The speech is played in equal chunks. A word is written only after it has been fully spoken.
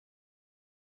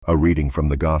A reading from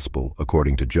the Gospel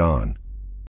according to John.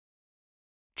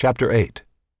 Chapter 8.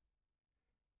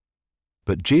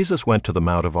 But Jesus went to the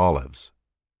Mount of Olives.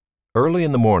 Early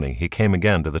in the morning he came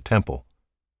again to the temple.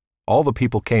 All the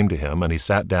people came to him, and he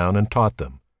sat down and taught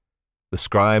them. The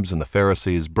scribes and the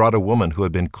Pharisees brought a woman who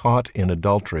had been caught in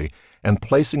adultery, and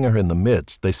placing her in the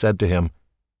midst, they said to him,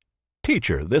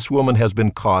 "Teacher, this woman has been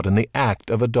caught in the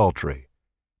act of adultery.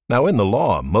 Now in the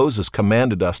law Moses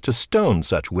commanded us to stone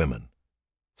such women.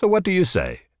 So what do you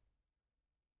say?"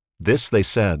 This they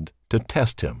said to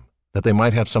test him, that they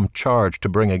might have some charge to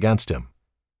bring against him.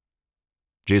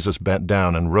 Jesus bent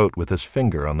down and wrote with his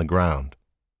finger on the ground.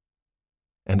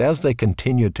 And as they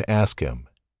continued to ask him,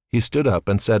 he stood up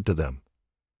and said to them,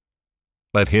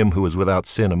 "Let him who is without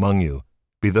sin among you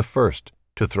be the first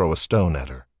to throw a stone at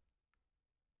her."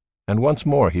 And once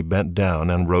more he bent down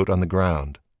and wrote on the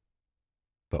ground.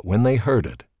 But when they heard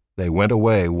it, they went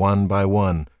away one by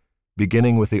one,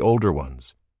 beginning with the older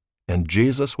ones, and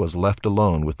Jesus was left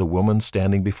alone with the woman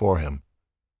standing before him.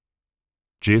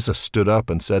 Jesus stood up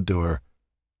and said to her,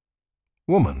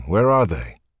 "Woman, where are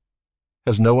they?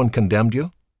 Has no one condemned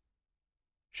you?"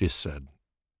 She said,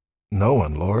 "No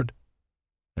one, Lord."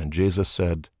 And Jesus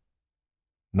said,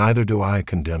 "Neither do I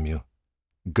condemn you.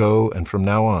 Go, and from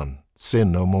now on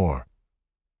sin no more."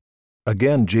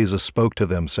 Again Jesus spoke to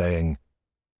them, saying,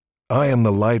 "I am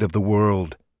the light of the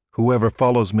world. Whoever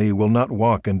follows me will not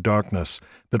walk in darkness,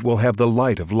 but will have the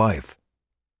light of life."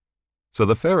 So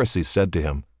the Pharisees said to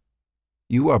him,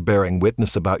 "You are bearing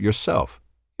witness about yourself.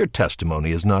 Your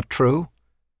testimony is not true."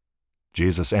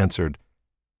 Jesus answered,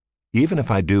 "Even if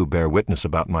I do bear witness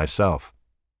about myself,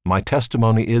 my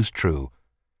testimony is true,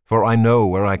 for I know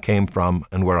where I came from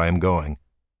and where I am going.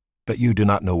 But you do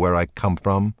not know where I come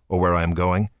from or where I am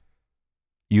going.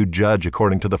 You judge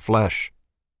according to the flesh.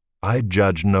 I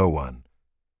judge no one.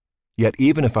 Yet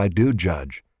even if I do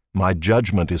judge, my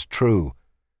judgment is true,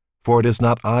 for it is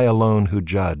not I alone who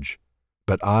judge,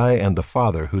 but I and the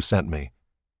Father who sent me.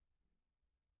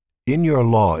 In your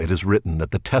law it is written that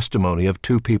the testimony of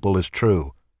two people is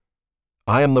true.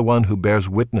 I am the one who bears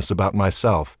witness about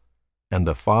myself, and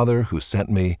the Father who sent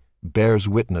me bears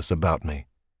witness about me."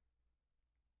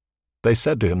 They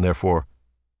said to him, therefore,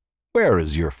 "Where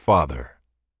is your Father?"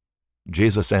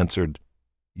 Jesus answered,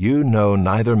 "You know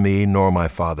neither me nor my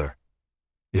Father.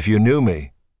 If you knew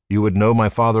me, you would know my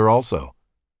Father also."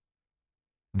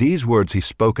 These words he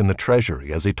spoke in the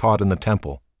treasury as he taught in the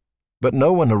temple, but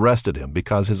no one arrested him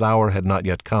because his hour had not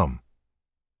yet come.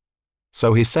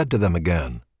 So he said to them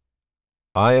again,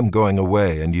 "I am going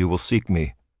away, and you will seek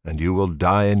me, and you will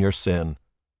die in your sin.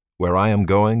 Where I am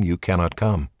going, you cannot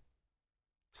come."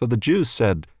 So the Jews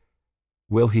said,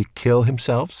 "Will he kill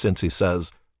himself, since he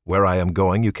says, 'Where I am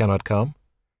going, you cannot come'?"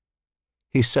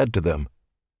 He said to them,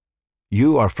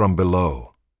 "You are from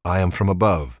below, I am from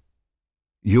above.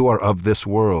 You are of this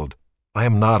world, I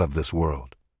am not of this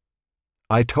world.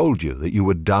 I told you that you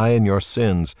would die in your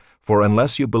sins, for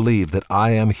unless you believe that I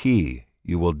am He,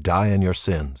 you will die in your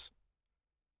sins."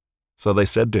 So they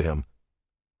said to him,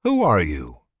 "Who are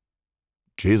you?"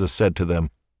 Jesus said to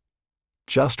them,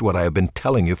 "Just what I have been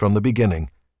telling you from the beginning.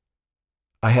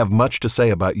 I have much to say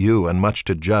about you and much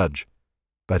to judge,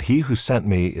 but He who sent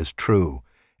me is true,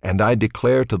 and I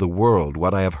declare to the world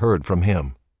what I have heard from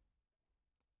Him."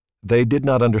 They did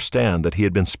not understand that He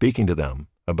had been speaking to them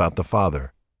about the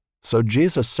Father. So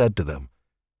Jesus said to them,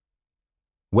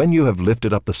 "When you have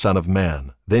lifted up the Son of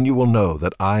Man, then you will know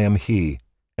that I am He,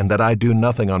 and that I do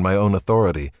nothing on my own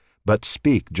authority, but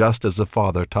speak just as the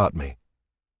Father taught me.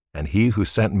 And He who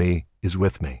sent me is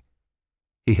with me.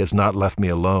 He has not left me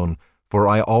alone, for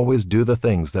I always do the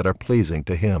things that are pleasing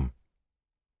to Him."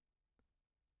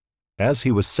 As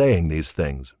he was saying these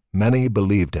things, many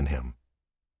believed in him.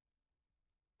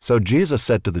 So Jesus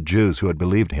said to the Jews who had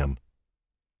believed him,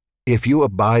 "If you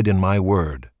abide in my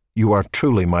word, you are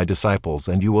truly my disciples,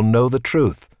 and you will know the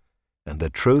truth, and the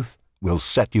truth will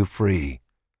set you free."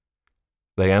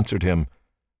 They answered him,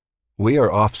 "We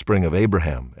are offspring of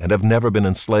Abraham, and have never been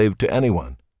enslaved to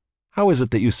anyone. How is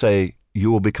it that you say, 'You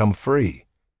will become free'?"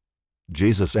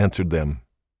 Jesus answered them,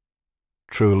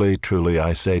 "Truly, truly,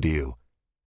 I say to you,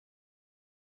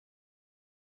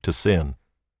 to sin,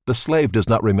 the slave does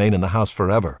not remain in the house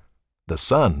forever. The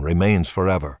Son remains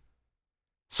forever.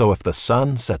 So if the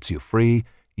Son sets you free,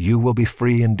 you will be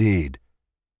free indeed.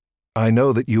 I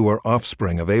know that you are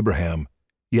offspring of Abraham,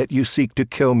 yet you seek to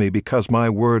kill me because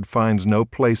my word finds no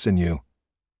place in you.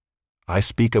 I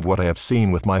speak of what I have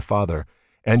seen with my Father,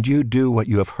 and you do what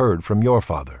you have heard from your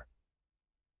father."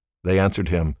 They answered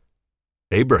him,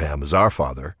 "Abraham is our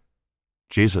father."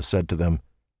 Jesus said to them,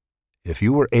 "If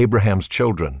you were Abraham's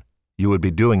children, you would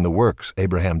be doing the works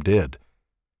Abraham did.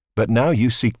 But now you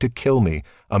seek to kill me,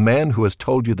 a man who has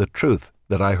told you the truth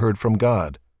that I heard from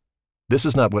God. This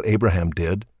is not what Abraham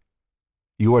did.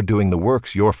 You are doing the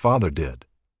works your father did."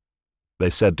 They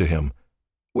said to him,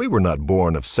 "We were not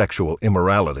born of sexual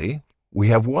immorality. We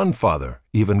have one Father,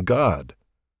 even God."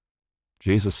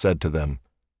 Jesus said to them,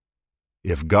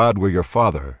 "If God were your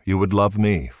Father, you would love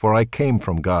me, for I came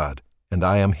from God, and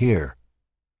I am here.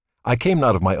 I came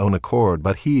not of my own accord,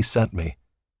 but He sent me.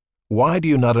 Why do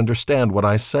you not understand what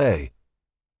I say?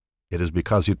 It is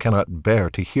because you cannot bear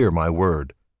to hear my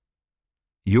word.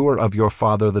 You are of your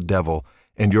father the devil,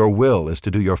 and your will is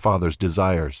to do your father's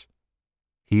desires.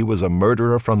 He was a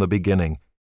murderer from the beginning,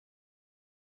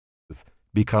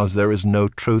 because there is no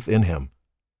truth in him.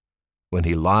 When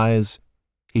he lies,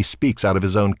 he speaks out of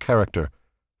his own character,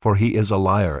 for he is a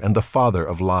liar and the father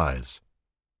of lies.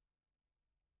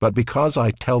 But because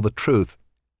I tell the truth,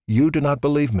 you do not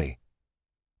believe me.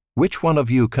 Which one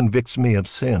of you convicts me of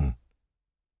sin?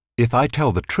 If I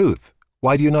tell the truth,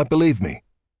 why do you not believe me?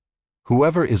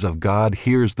 Whoever is of God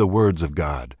hears the words of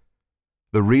God.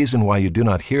 The reason why you do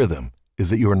not hear them is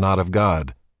that you are not of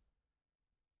God."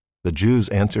 The Jews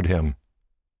answered him,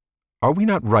 "Are we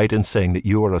not right in saying that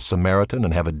you are a Samaritan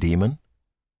and have a demon?"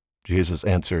 Jesus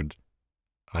answered,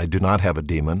 "I do not have a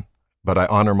demon, but I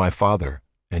honor my Father,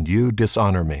 and you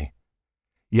dishonor me.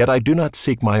 Yet I do not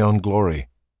seek my own glory.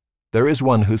 There is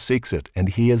one who seeks it, and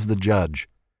he is the judge.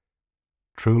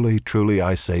 Truly, truly,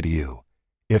 I say to you,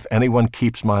 if anyone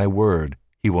keeps my word,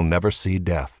 he will never see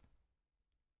death."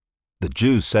 The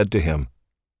Jews said to him,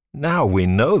 "Now we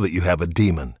know that you have a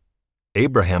demon.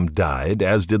 Abraham died,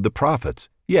 as did the prophets,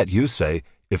 yet you say,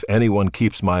 if anyone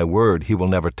keeps my word, he will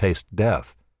never taste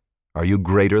death. Are you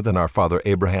greater than our father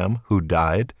Abraham, who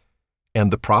died?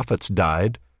 And the prophets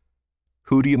died.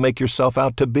 Who do you make yourself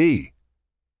out to be?"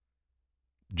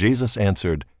 Jesus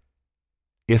answered,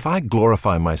 "If I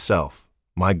glorify myself,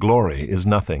 my glory is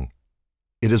nothing.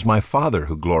 It is my Father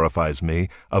who glorifies me,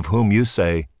 of whom you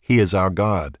say, He is our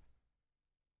God.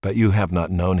 But you have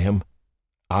not known Him.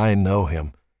 I know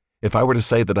Him. If I were to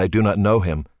say that I do not know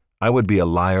Him, I would be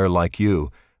a liar like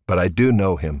you, but I do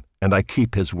know Him, and I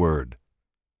keep His word.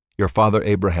 Your father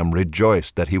Abraham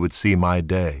rejoiced that he would see my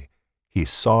day. He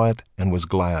saw it and was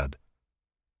glad."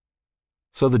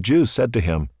 So the Jews said to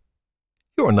him,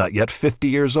 "You are not yet 50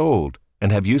 years old,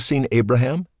 and have you seen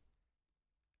Abraham?"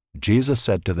 Jesus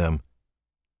said to them,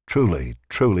 "Truly,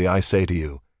 truly, I say to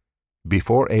you,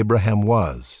 before Abraham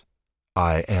was,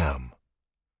 I am."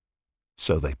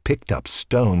 So they picked up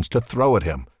stones to throw at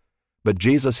him, but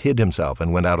Jesus hid himself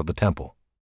and went out of the temple.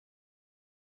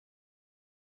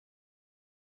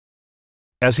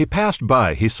 As he passed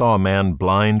by, he saw a man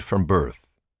blind from birth,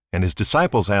 and his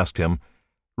disciples asked him,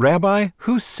 "Rabbi,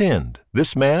 who sinned,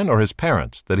 this man or his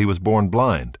parents, that he was born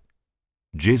blind?"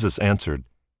 Jesus answered,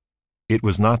 "It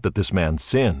was not that this man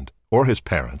sinned, or his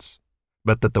parents,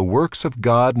 but that the works of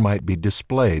God might be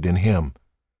displayed in him.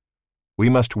 We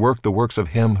must work the works of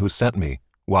him who sent me,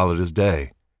 while it is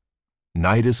day.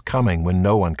 Night is coming when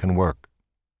no one can work.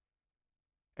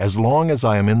 As long as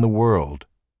I am in the world,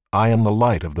 I am the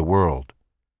light of the world."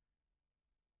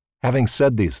 Having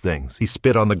said these things, he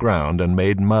spit on the ground and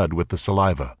made mud with the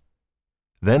saliva.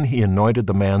 Then he anointed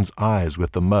the man's eyes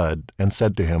with the mud and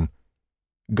said to him,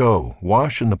 "Go,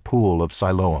 wash in the pool of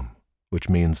Siloam," which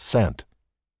means sent.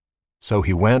 So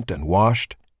he went and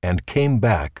washed and came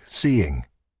back seeing.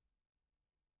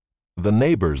 The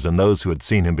neighbors and those who had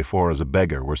seen him before as a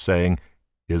beggar were saying,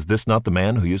 "Is this not the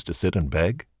man who used to sit and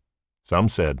beg?" Some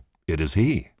said, "It is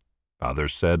he."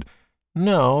 Others said,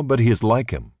 "No, but he is like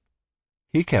him."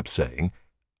 He kept saying,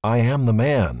 "I am the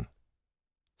man."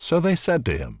 So they said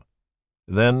to him,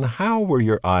 "Then how were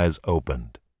your eyes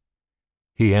opened?"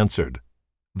 He answered,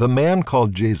 "The man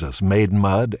called Jesus made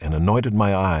mud and anointed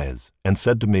my eyes, and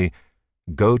said to me,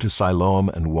 'Go to Siloam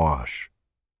and wash.'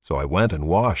 So I went and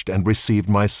washed and received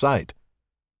my sight."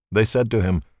 They said to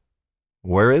him,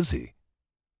 "Where is he?"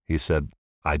 He said,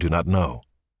 "I do not know."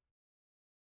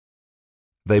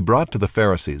 They brought to the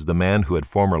Pharisees the man who had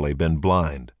formerly been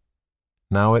blind.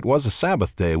 Now it was a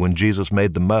Sabbath day when Jesus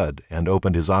made the mud and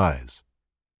opened his eyes.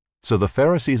 So the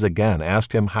Pharisees again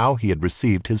asked him how he had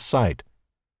received his sight.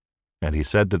 And he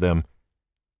said to them,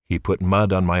 "He put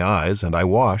mud on my eyes, and I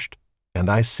washed, and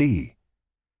I see."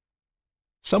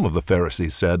 Some of the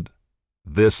Pharisees said,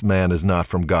 "This man is not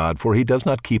from God, for he does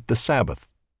not keep the Sabbath."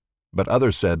 But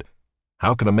others said,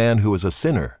 "How can a man who is a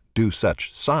sinner do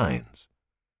such signs?"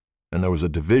 And there was a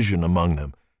division among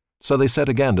them. So they said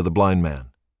again to the blind man,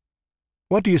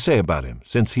 "What do you say about him,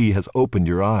 since he has opened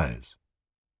your eyes?"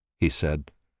 He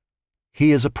said,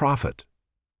 "He is a prophet."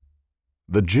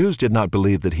 The Jews did not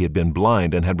believe that he had been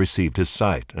blind and had received his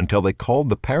sight, until they called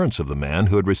the parents of the man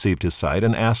who had received his sight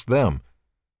and asked them,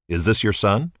 "Is this your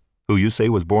son, who you say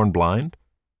was born blind?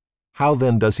 How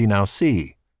then does he now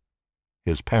see?"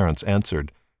 His parents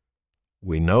answered,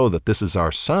 "We know that this is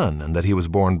our son and that he was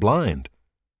born blind.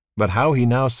 But how he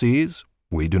now sees,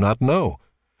 we do not know,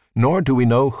 nor do we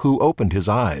know who opened his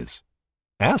eyes.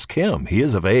 Ask him, he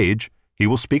is of age, he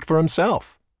will speak for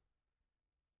himself."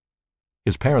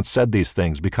 His parents said these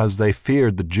things because they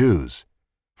feared the Jews,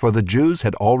 for the Jews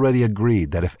had already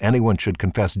agreed that if anyone should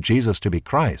confess Jesus to be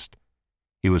Christ,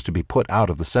 he was to be put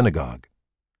out of the synagogue.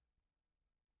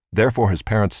 Therefore his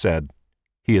parents said,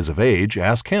 "He is of age,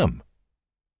 ask him."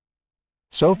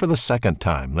 So for the second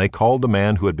time they called the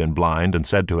man who had been blind and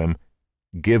said to him,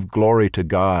 "Give glory to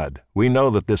God. We know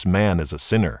that this man is a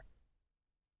sinner."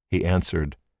 He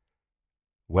answered,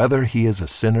 "Whether he is a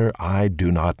sinner I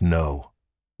do not know.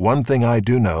 One thing I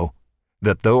do know,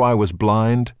 that though I was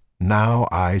blind, now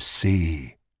I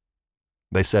see."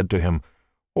 They said to him,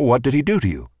 "What did he do to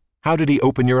you? How did he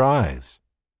open your eyes?"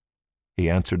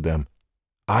 He answered them,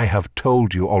 "I have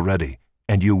told you already,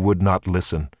 and you would not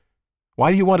listen.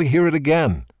 Why do you want to hear it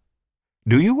again?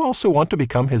 Do you also want to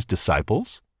become his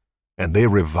disciples?" And they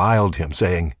reviled him,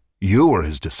 saying, "You are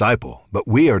his disciple, but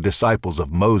we are disciples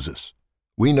of Moses.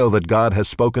 We know that God has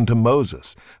spoken to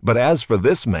Moses, but as for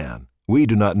this man, we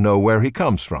do not know where he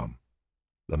comes from."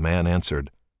 The man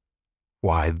answered,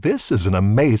 "Why, this is an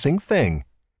amazing thing.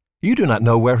 You do not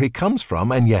know where he comes from,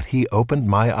 and yet he opened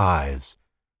my eyes.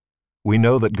 We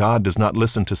know that God does not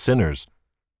listen to sinners,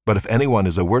 but if anyone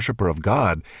is a worshiper of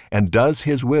God and does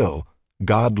his will,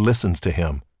 God listens to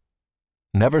him.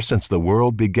 Never since the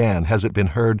world began has it been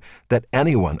heard that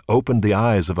anyone opened the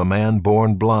eyes of a man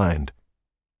born blind.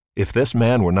 If this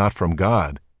man were not from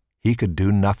God, he could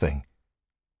do nothing."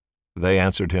 They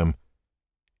answered him,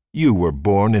 "You were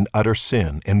born in utter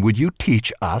sin, and would you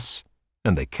teach us?"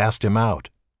 And they cast him out.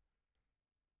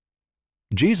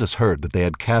 Jesus heard that they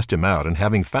had cast him out, and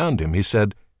having found him, he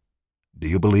said, "Do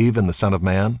you believe in the Son of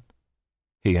Man?"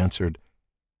 He answered,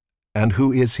 "And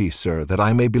who is he, sir, that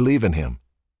I may believe in him?"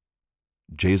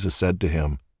 Jesus said to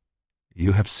him,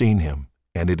 "You have seen him,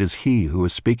 and it is he who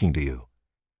is speaking to you."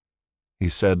 He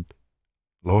said,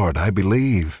 "Lord, I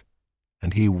believe,"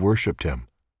 and he worshipped him.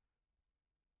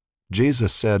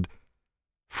 Jesus said,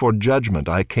 "For judgment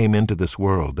I came into this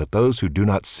world, that those who do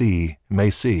not see may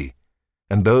see,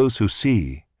 and those who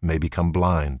see may become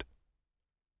blind."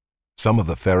 Some of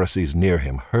the Pharisees near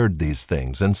him heard these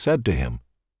things and said to him,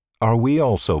 "Are we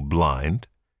also blind?"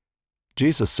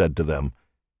 Jesus said to them,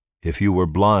 "If you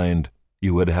were blind,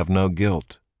 you would have no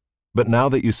guilt. But now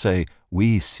that you say,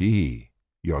 'We see,'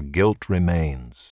 your guilt remains."